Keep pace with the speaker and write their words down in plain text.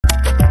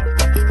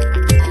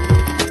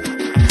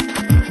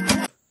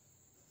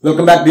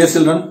Welcome back, dear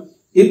children.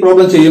 This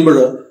problem ചെയ്യുമ്പോൾ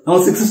നമ്മൾ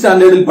 6th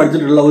സ്റ്റാൻഡേർഡിൽ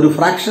പഠിച്ചിട്ടുള്ള ഒരു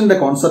ഫ്രാക്ഷന്റെ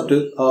കോൺസെപ്റ്റ്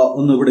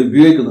ഒന്ന് ഇവിടെ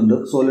ഉപയോഗിക്കുന്നുണ്ട്.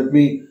 So let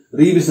me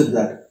revisit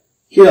that.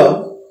 Here,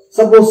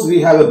 suppose we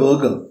have a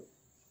burger,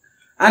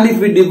 and if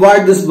we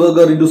divide this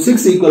burger into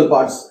 6 equal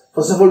parts,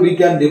 first of all we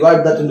can divide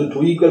that into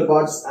 2 equal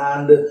parts,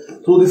 and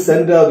through the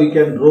center we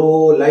can draw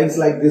lines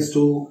like this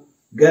to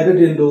get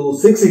it into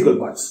 6 equal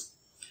parts.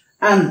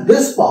 And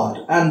this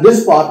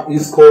part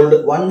is called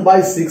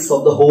 1/6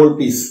 of the whole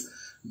piece,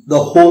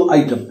 the whole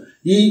item.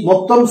 ഈ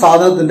മൊത്തം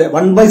സാധനത്തിന്റെ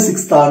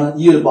 1/6 ആണ്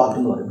ഈ ഒരു part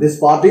എന്ന് പറയുന്നത്. This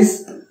part is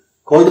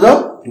called the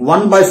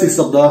 1/6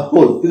 of the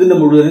whole. ഇതിന്റെ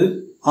മുഴുവൻ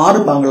 6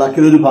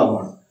 ഭാഗങ്ങളാക്കിയ ഒരു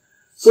ഭാഗമാണ്.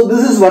 So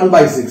this is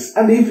 1/6,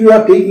 and if you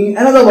are taking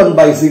another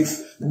 1/6,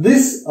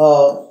 this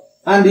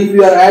and if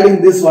you are adding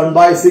this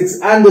 1/6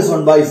 and this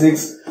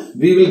 1/6,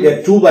 we will get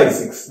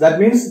 2/6. That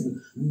means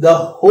the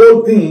whole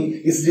thing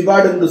is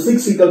divided into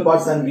 6 equal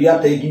parts, and we are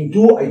taking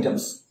 2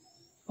 items.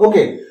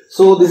 Okay,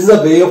 so this is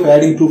a way of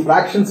adding 2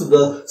 fractions of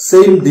the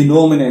same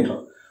denominator.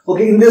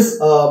 Okay, in this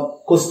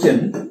question,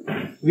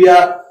 we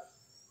are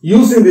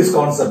using this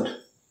concept.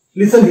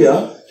 Listen here.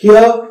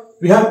 Here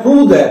we have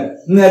proved that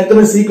in the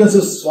arithmetic sequence,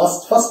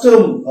 first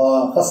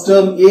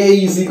term a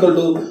is equal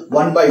to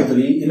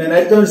 1/3. In an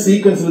arithmetic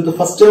sequence with the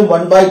first term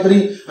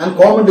 1/3 and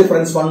common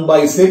difference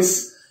 1/6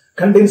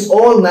 contains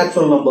all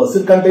natural numbers.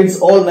 It contains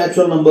all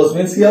natural numbers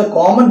means here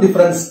common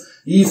difference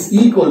is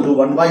equal to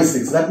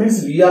 1/6. That means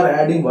we are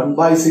adding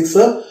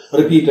 1/6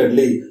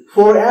 repeatedly.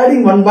 For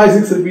adding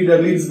 1/6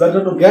 repeatedly, it's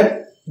better to get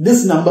this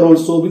number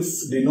also with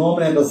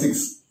denominator 6.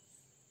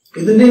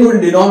 ഇതിന്റെ ഒരു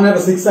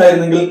denominator 6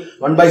 ആയിരുന്നെങ്കിൽ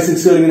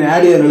 1/6 ഇങ്ങനെ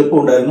add ചെയ്യാൻ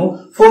എളുപ്പമുണ്ടായിരുന്നു.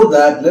 For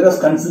that, let us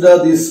consider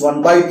this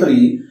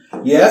 1/3.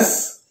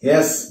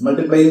 Yes,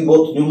 multiplying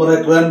both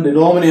numerator and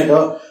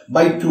denominator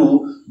by 2,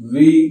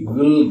 we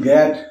will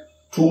get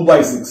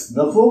 2/6.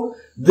 Therefore,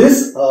 this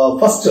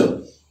first term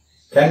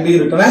can be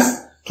written as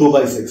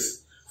 2/6.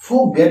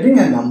 For getting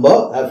a number,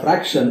 a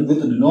fraction with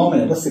the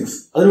denominator 6.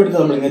 അതിനുവേണ്ടി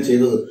നമ്മൾ ഇങ്ങനെ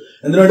ചെയ്തത്.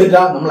 എന്തിനു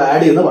വേണ്ടിയിട്ടാ? നമ്മൾ add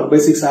ചെയ്യുന്ന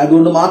 1/6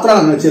 ആയതുകൊണ്ട് മാത്രമാണ്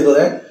അങ്ങനെ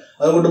ചെയ്തത്.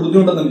 അതുകൊണ്ട്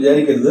ബുദ്ധിമുട്ടൊന്നും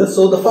വിചാരിക്കരുത്.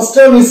 So the first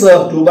term is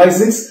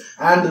 2/6,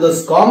 and the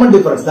common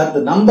difference, that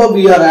the number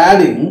we are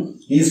adding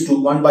is to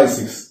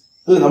 1/6.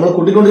 നമ്മൾ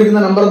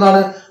കൂട്ടിക്കൊണ്ടിരിക്കുന്ന നമ്പർ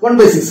എന്താണ്?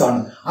 1/6 ആണ്.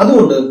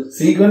 അതുകൊണ്ട്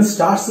sequence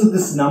starts with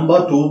this number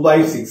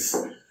 2/6.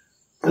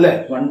 അല്ലെ,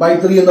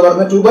 1/3 എന്ന്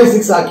പറഞ്ഞ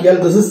 2/6 ആക്കിയാൽ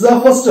this is the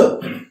first term.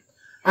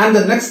 And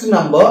the next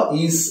number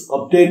is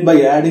obtained by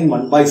adding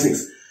 1/6.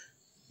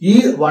 ഈ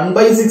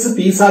 1/6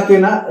 piece ആക്കിയ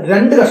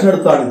 2 കഷ്ണം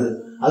എടുത്താണിത്.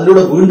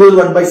 അതിലൂടെ വീണ്ടും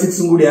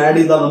 1/6 കൂടി ആഡ്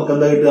ചെയ്താൽ നമുക്ക്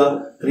എന്താ കിട്ടുക?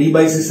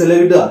 3/6 അല്ലേ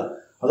കിട്ടുക.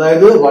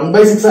 അതായത്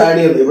 1/6 ആഡ്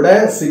ചെയ്ത് ഇവിടെ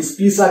 6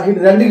 പീസ്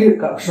ആക്കിയിട്ട് 2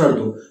 കഷ്ണം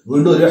എടുത്തു.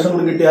 വീണ്ടും ഒരു കഷ്ണം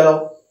കൂടി കിട്ടിയാലോ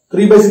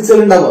 3/6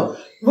 അല്ലേ ഉണ്ടാവുക.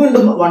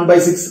 വീണ്ടും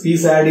 1/6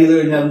 പീസ് ആഡ് ചെയ്ത്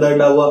കഴിഞ്ഞാൽ എന്താ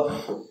ഉണ്ടാവുക?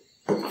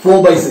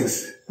 4/6.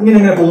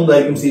 ഇങ്ങനെ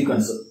പോകുന്നതായിരിക്കും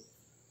സീക്വൻസ്.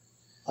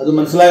 അത്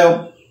മനസ്സിലായോ?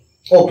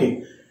 ഓക്കെ,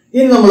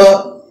 ഇനി നമ്മള്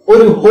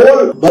ഒരു ഹോൾ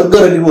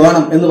ബർഗർ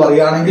വേണം എന്ന്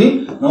പറയുകയാണെങ്കിൽ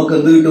നമുക്ക്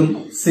എന്ത് കിട്ടും?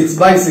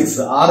 6/6.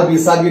 6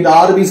 പീസ് ആക്കിയിട്ട്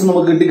 6 പീസ്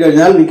നമുക്ക്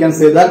കിട്ടിക്കഴിഞ്ഞാൽ we can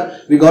say that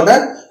we got a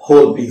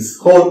whole piece,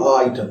 whole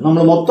item.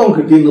 നമ്മൾ മൊത്തം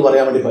കിട്ടി എന്ന്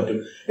പറയാൻ വേണ്ടി പറ്റും.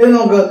 ഇനി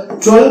നമുക്ക്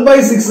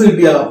 12/6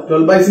 കിട്ടിയാലോ?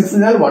 12/6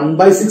 എന്നാൽ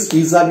 1/6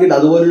 പീസ് ആക്കിയിട്ട്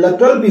അതുപോലുള്ള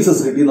 12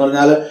 പീസസ് കിട്ടി എന്ന്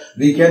പറഞ്ഞാൽ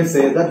we can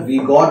say that we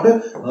got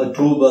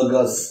 2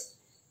 burgers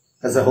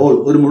as a whole.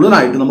 ഒരു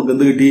മുഴുവനായിട്ട് നമുക്ക്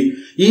എന്ത് കിട്ടി?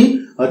 ഈ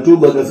 2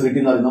 ബർഗേഴ്സ് കിട്ടി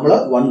എന്ന് പറയും. നമ്മൾ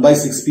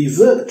 1/6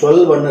 പീസ്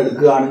 12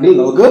 എടുക്കുകയാണെങ്കിൽ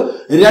നമുക്ക്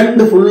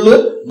 2 ഫുള്ള്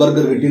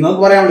ബർഗർ കിട്ടി എന്ന്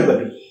നമുക്ക് പറയാൻ വേണ്ടി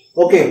പറ്റും.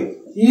 ഓക്കെ,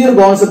 ഈ ഒരു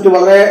കോൺസെപ്റ്റ്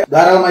വളരെ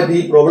ധാരാളമായിട്ട്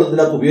ഈ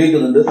പ്രോബ്ലത്തിനകത്ത്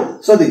ഉപയോഗിക്കുന്നുണ്ട്.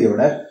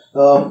 ശ്രദ്ധിക്കുക,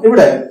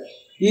 ഇവിടെ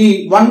ഈ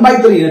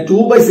 1/3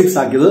 2/6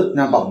 ആക്കിയത്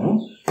ഞാൻ പറഞ്ഞു.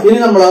 ഇനി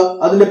നമ്മൾ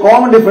അതിന്റെ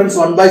കോമൺ ഡിഫറൻസ്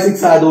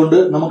 1/6 ആയതുകൊണ്ട്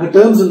നമുക്ക്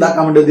ടേംസ്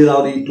ഉണ്ടാക്കാൻ വേണ്ടി എന്ത് ചെയ്താൽ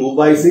മതി?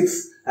 2/6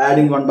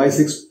 adding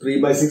 1/6,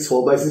 3/6,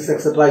 4/6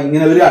 etc.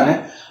 ഇങ്ങനെ വരികയാണ്.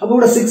 അപ്പൊ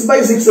ഇവിടെ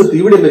 6/6 എത്തി,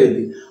 ഇവിടെ വരെ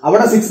എത്തി.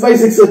 അവിടെ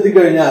 6/6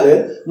 എത്തിക്കഴിഞ്ഞാല്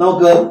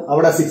നമുക്ക്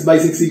അവിടെ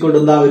 6/6 ഈക്വൽ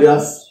എന്താ വരിക?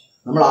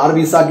 നമ്മൾ 6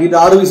 പീസ് ആക്കിയിട്ട്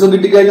 6 പീസും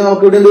കിട്ടിക്കഴിഞ്ഞാൽ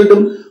നമുക്ക് ഇവിടെ എന്ത്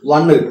കിട്ടും?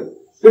 1 കിട്ടും.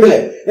 കിട്ടില്ലേ?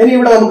 ഇനി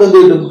ഇവിടെ നമുക്ക് എന്ത്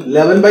കിട്ടും?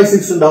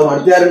 11/6 ഉണ്ടാവും.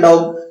 അടുത്ത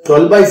ആരുണ്ടാവും?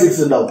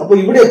 12/6 ഉണ്ടാവും. അപ്പൊ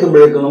ഇവിടെ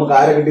എത്തുമ്പോഴേക്കും നമുക്ക്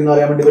ആരെ കിട്ടി എന്ന്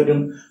പറയാൻ വേണ്ടി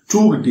പറ്റും?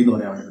 2 കിട്ടി എന്ന്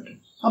പറയാൻ വേണ്ടി പറ്റും.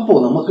 അപ്പോ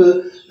നമുക്ക്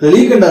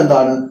തെളിയിക്കേണ്ട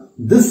എന്താണ്?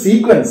 This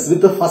sequence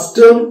with the first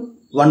term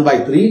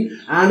 1/3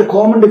 and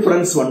common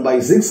difference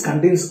 1/6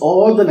 contains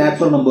all the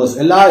natural numbers.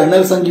 എല്ലാ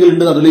എണ്ണൽ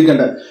സംഖ്യകളുണ്ടെന്ന്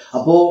തെളിയിക്കേണ്ടത്.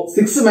 അപ്പോ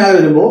 6 മേലെ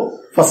വരുമ്പോ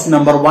ഫസ്റ്റ്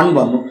നമ്പർ 1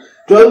 വന്നു,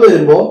 12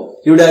 വരുമ്പോ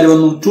ഇവിടെ ആര്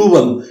വന്നു? 2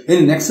 വന്നു.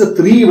 ഇനി നെക്സ്റ്റ്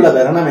 3 ഇവിടെ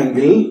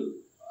വരണമെങ്കിൽ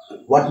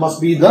what must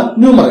be the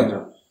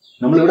numerator?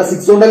 നമ്മൾ ഇവിടെ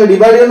 6 കൊണ്ടല്ലേ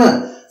ഡിവൈഡ് ചെയ്യുന്നത്.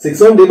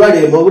 6 കൊണ്ട് ഡിവൈഡ്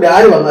ചെയ്യുമ്പോൾ ഇവിടെ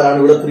ആര് വന്നാലാണ്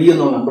ഇവിടെ 3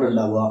 എന്ന നമ്പർ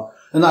ഉണ്ടാവുക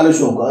എന്ന്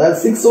ആലോചിച്ച് നോക്കുക. അതായത്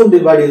 6 കൊണ്ട്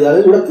ഡിവൈഡ് ചെയ്താൽ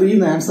ഇവിടെ 3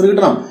 എന്ന് ആൻസർ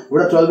കിട്ടണം.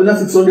 ഇവിടെ 12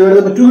 6 കൊണ്ട് ഡിവൈഡ്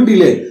ചെയ്താൽ 2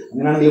 കിട്ടിയില്ലേ?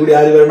 അങ്ങനെയാണെങ്കിൽ ഇവിടെ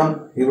ആര് വരണം?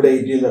 ഇവിടെ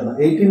 18 വരണം.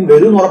 18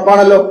 വരും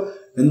ഉറപ്പാണല്ലോ.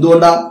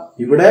 എന്തുകൊണ്ടാ?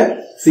 ഇവിടെ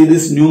see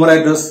this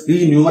numerators, ഈ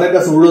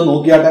ന്യൂമറേറ്റേഴ്സ് മുഴുവൻ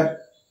നോക്കിയാട്ടെ.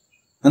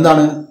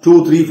 എന്താണ്? 2,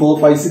 3, 4,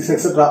 5, 6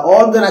 etc.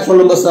 all the natural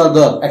numbers are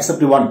there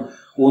except 1.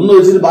 ഒന്ന്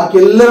വെച്ചിട്ട് ബാക്കി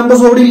എല്ലാ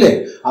നമ്പേഴ്സും അവിടെ ഇല്ലേ?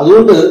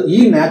 അതുകൊണ്ട് ഈ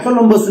നാച്ചുറൽ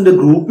നമ്പേഴ്സിന്റെ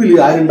ഗ്രൂപ്പിൽ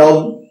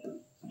ആരുണ്ടാവും?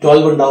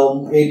 12 ഉണ്ടാവും,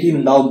 18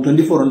 ഉണ്ടാവും,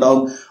 24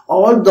 ഉണ്ടാവും,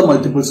 all the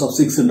multiples of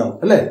 6 ഉണ്ടാവും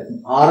അല്ലെ.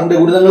 6ന്റെ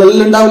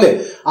ഗുണിതങ്ങളെല്ലാം ഉണ്ടാവില്ലേ.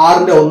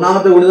 6ന്റെ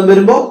ഒന്നാമത്തെ ഗുണിതം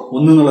വരുമ്പോ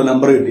 1 എന്നുള്ള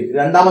നമ്പർ കിട്ടി.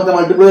 രണ്ടാമത്തെ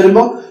മൾട്ടിപ്പിൾ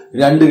വരുമ്പോ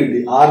 2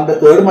 കിട്ടി. 6ന്റെ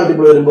തേർഡ്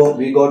മൾട്ടിപ്പിൾ വരുമ്പോ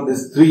we got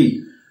this 3,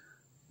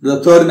 the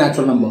third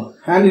natural number.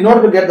 And in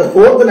order to get the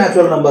fourth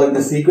natural number in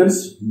the sequence,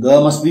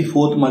 there must be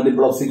fourth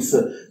multiple of 6.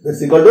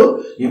 That's equal to,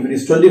 if it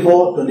is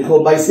 24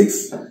 by 6,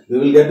 we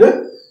will get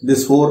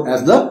this 4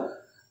 as the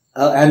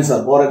answer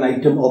or an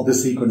item of the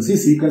sequence. ഈ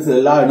സീക്വൻസിൽ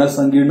എല്ലാ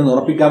എണ്ണസംഖ്യയുണ്ടെന്ന്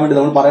ഉറപ്പിക്കാൻ വേണ്ടി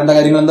നമ്മൾ പറയേണ്ട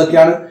കാര്യങ്ങൾ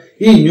എന്തൊക്കെയാണ്?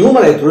 ഈ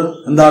numerator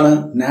എന്താണ്?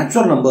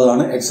 നാച്ചുറൽ നമ്പർ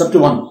ആണ്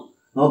എക്സെപ്റ്റ് 1.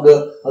 നമുക്ക്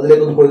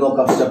അതിലേക്കൊന്ന് പോയി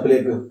നോക്കാം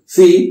സ്റ്റെപ്പിലേക്ക്.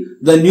 See,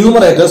 the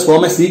numerators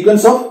form a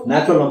sequence of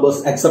natural numbers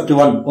except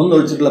 1. ഒന്ന്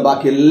ഒഴിച്ചിട്ടുള്ള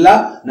ബാക്കി എല്ലാ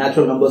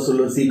നാച്ചുറൽ നമ്പേഴ്സ്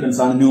ഉള്ള ഒരു സീക്വൻസ്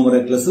ആണ്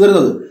ന്യൂമറേറ്റേഴ്സ്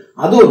വരുന്നത്.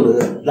 അതുകൊണ്ട്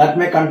that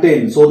may contain,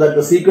 so that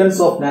the sequence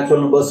of natural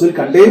numbers will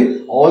contain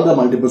all the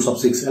multiples of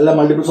 6. എല്ലാ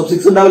multiples of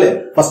 6 ഉണ്ടാവില്ലേ?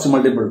 First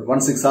multiple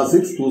 1 6 are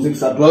 6, 2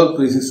 6 are 12,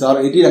 3 6 are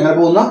 18 അങ്ങനെ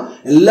പോകുന്ന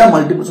എല്ലാ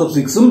multiples of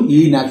 6ഉം ഈ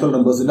നാച്ചുറൽ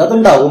നമ്പേഴ്സിന്റെ അകത്ത്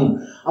ഉണ്ടാവും.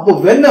 അപ്പോൾ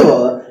whenever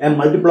a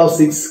multiple of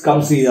 6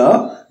 comes here,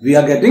 we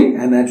are getting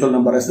a natural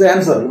number as the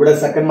answer. ഇവിടെ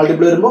സെക്കൻഡ്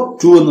മൾട്ടിപ്പിൾ വരുമ്പോൾ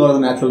 2 എന്ന്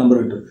പറയുന്ന നാച്ചുറൽ നമ്പർ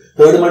കിട്ടും.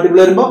 തേർഡ് മൾട്ടിപ്പിൾ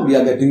വരുമ്പോൾ we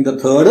are getting the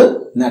third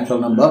natural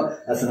number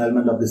as an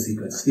element of the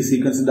sequence. ഈ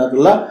സീക്വൻസിന്റെ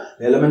അകത്തുള്ള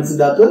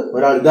എലമെന്റ്സിന്റെ അകത്ത്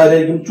ഒരാൾ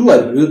ഇതായിരിക്കും 2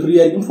 ആയിരിക്കും, ഇത് 3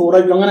 ആയിരിക്കും, 4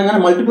 ആയിരിക്കും,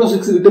 അങ്ങനെ മൾട്ടിപ്പിൾ ഓഫ്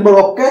 6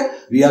 കിട്ടുമ്പോഴൊക്കെ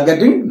we are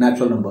getting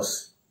natural numbers.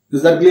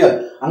 Is that clear?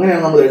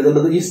 അങ്ങനെയാണ് നമ്മൾ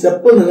എഴുതേണ്ടത്. ഈ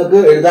സ്റ്റെപ്പ് നിങ്ങൾക്ക്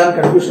എഴുതാൻ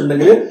കൺഫ്യൂഷൻ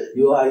ഉണ്ടെങ്കിൽ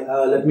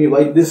let me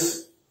write this.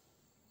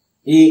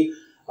 ഈ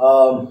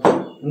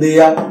എന്ത്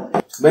ചെയ്യാം?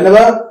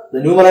 Whenever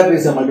the numerator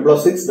is a multiple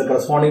of 6, the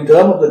corresponding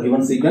term of the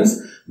given sequence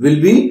will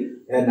be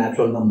a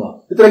natural number.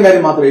 ഇത്രയും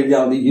കാര്യം മാത്രം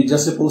എഴുതിയാൽ മതി. You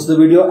just pause the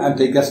video and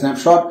take a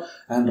snapshot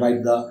and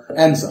write the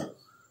answer.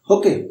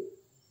 Okay.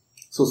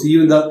 So see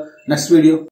you in the next video.